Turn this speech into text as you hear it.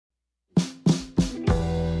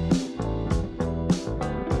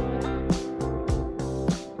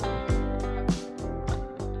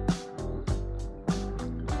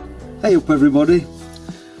Hey up everybody.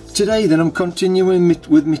 Today then I'm continuing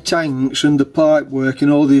with my tanks and the pipe work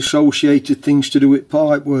and all the associated things to do with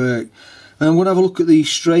pipe work. And I'm going to have a look at these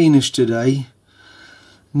strainers today.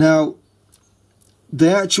 Now the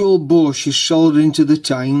actual bush is soldered into the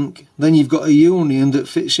tank, then you've got a union that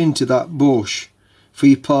fits into that bush for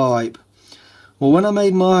your pipe. Well, when I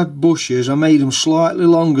made my bushes I made them slightly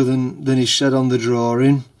longer than is said on the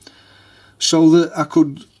drawing, so that I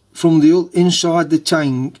could, from the inside the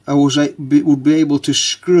tank, I would be able to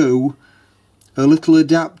screw a little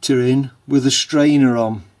adapter in with a strainer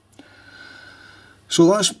on. So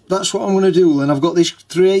that's what I'm going to do then. I've got this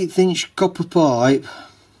 3/8 inch copper pipe.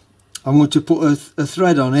 I'm going to put a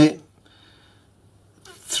thread on it,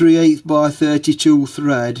 3/8 by 32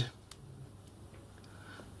 thread,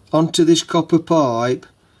 onto this copper pipe,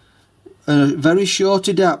 and a very short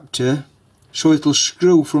adapter so it'll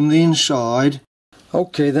screw from the inside.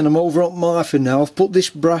 Okay, then I'm over on Marfin now. I've put this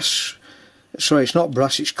brass, sorry it's not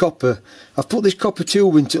brass, it's copper. I've put this copper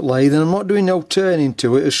tube into the lathe and I'm not doing no turning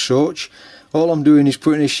to it as such. All I'm doing is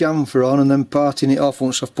putting a chamfer on and then parting it off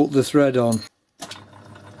once I've put the thread on.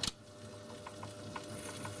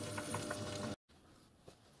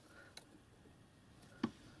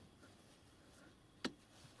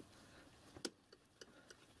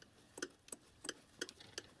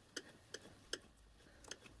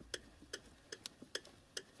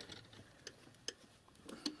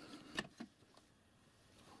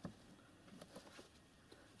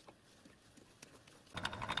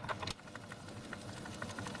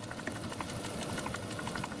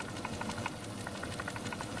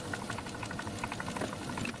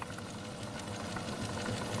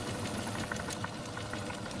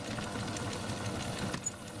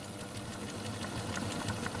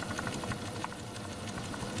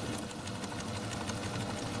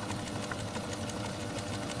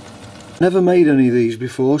 Never made any of these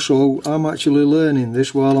before, so I'm actually learning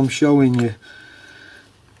this while I'm showing you.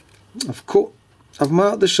 I've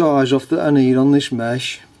marked the size off that I need on this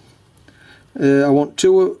mesh. I want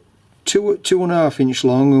two at 2.5 inch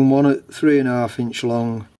long and one at 3.5 inch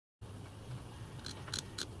long.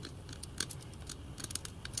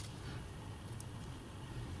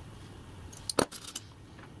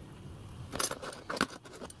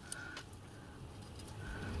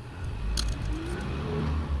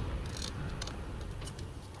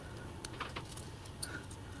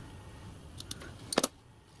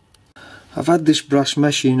 I've had this brass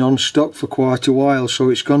meshing on stock for quite a while, so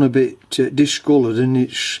it's gone a bit discoloured and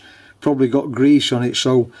it's probably got grease on it,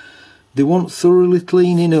 so they want thoroughly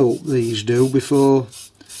cleaning up, these do, before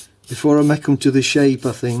I make them to the shape,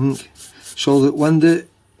 I think, so that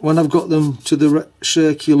when I've got them to the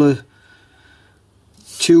circular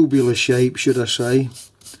tubular shape, should I say,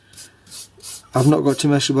 I've not got to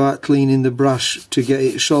mess about cleaning the brass to get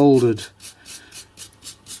it soldered.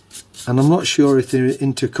 And I'm not sure if they're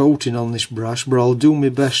intercoating on this brass, but I'll do my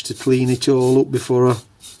best to clean it all up before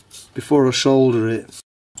I solder it.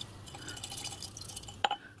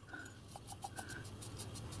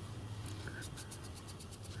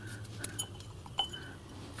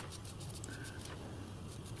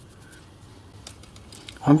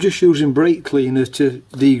 I'm just using brake cleaner to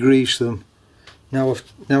degrease them. Now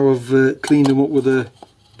I've cleaned them up with a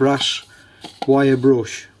brass wire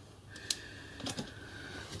brush.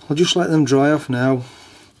 I'll just let them dry off now.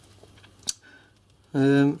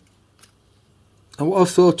 And what I've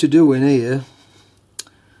thought of doing here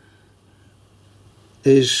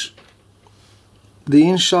is the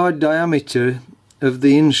inside diameter of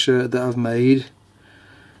the insert that I've made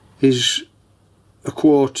is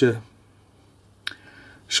 1/4.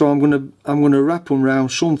 So I'm gonna wrap them around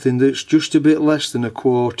something that's just a bit less than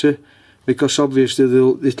 1/4, because obviously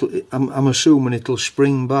I'm assuming it'll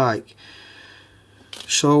spring back.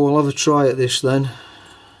 So I'll have a try at this then.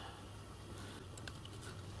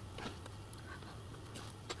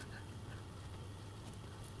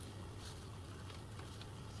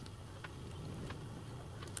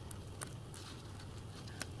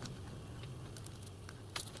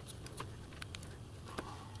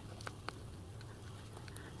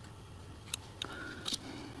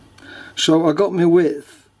 So I got my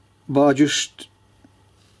width by just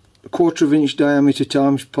 1/4 inch diameter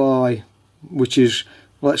times pi, which is,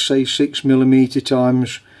 let's say, 6mm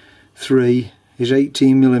times 3 is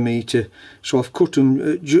 18mm. So I've cut them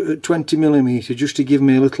at 20mm just to give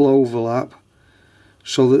me a little overlap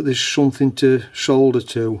so that there's something to solder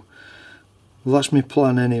to. Well, that's my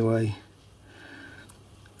plan anyway,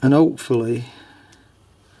 and hopefully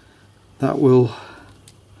that will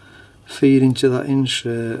feed into that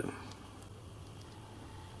insert.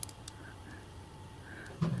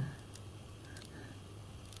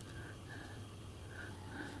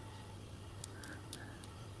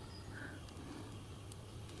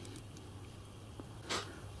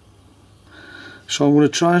 So I'm going to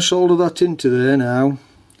try and solder that into there now,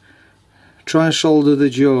 try and solder the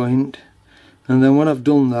joint, and then when I've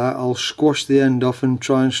done that I'll squash the end off and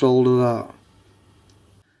try and solder that.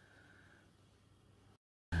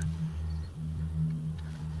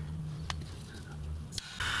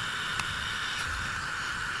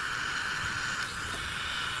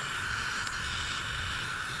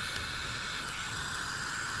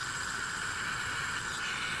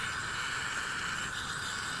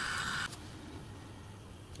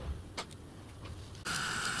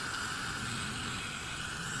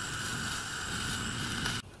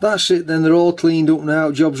 That's it then, they're all cleaned up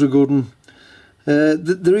now, job's a good one.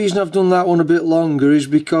 The reason I've done that one a bit longer is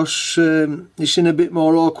because it's in a bit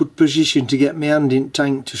more awkward position to get my hand in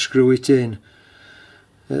tank to screw it in.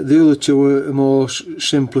 The other two are more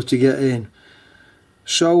simpler to get in.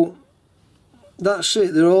 So that's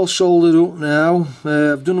it, they're all soldered up now.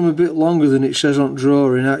 I've done them a bit longer than it says on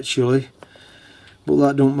drawing actually, but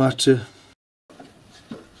that don't matter.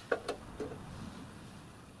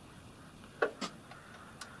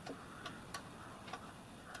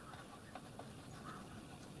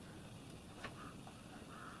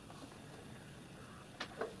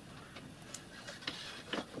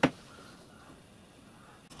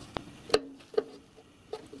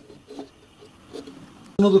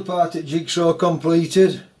 Another part of jigsaw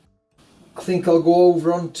completed. I think I'll go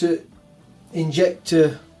over onto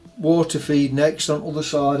injector water feed next on the other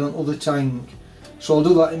side, on the tank. So I'll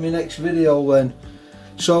do that in my next video then.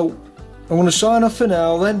 So I'm going to sign off for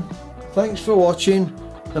now then. Thanks for watching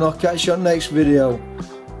and I'll catch you on the next video.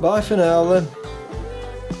 Bye for now then.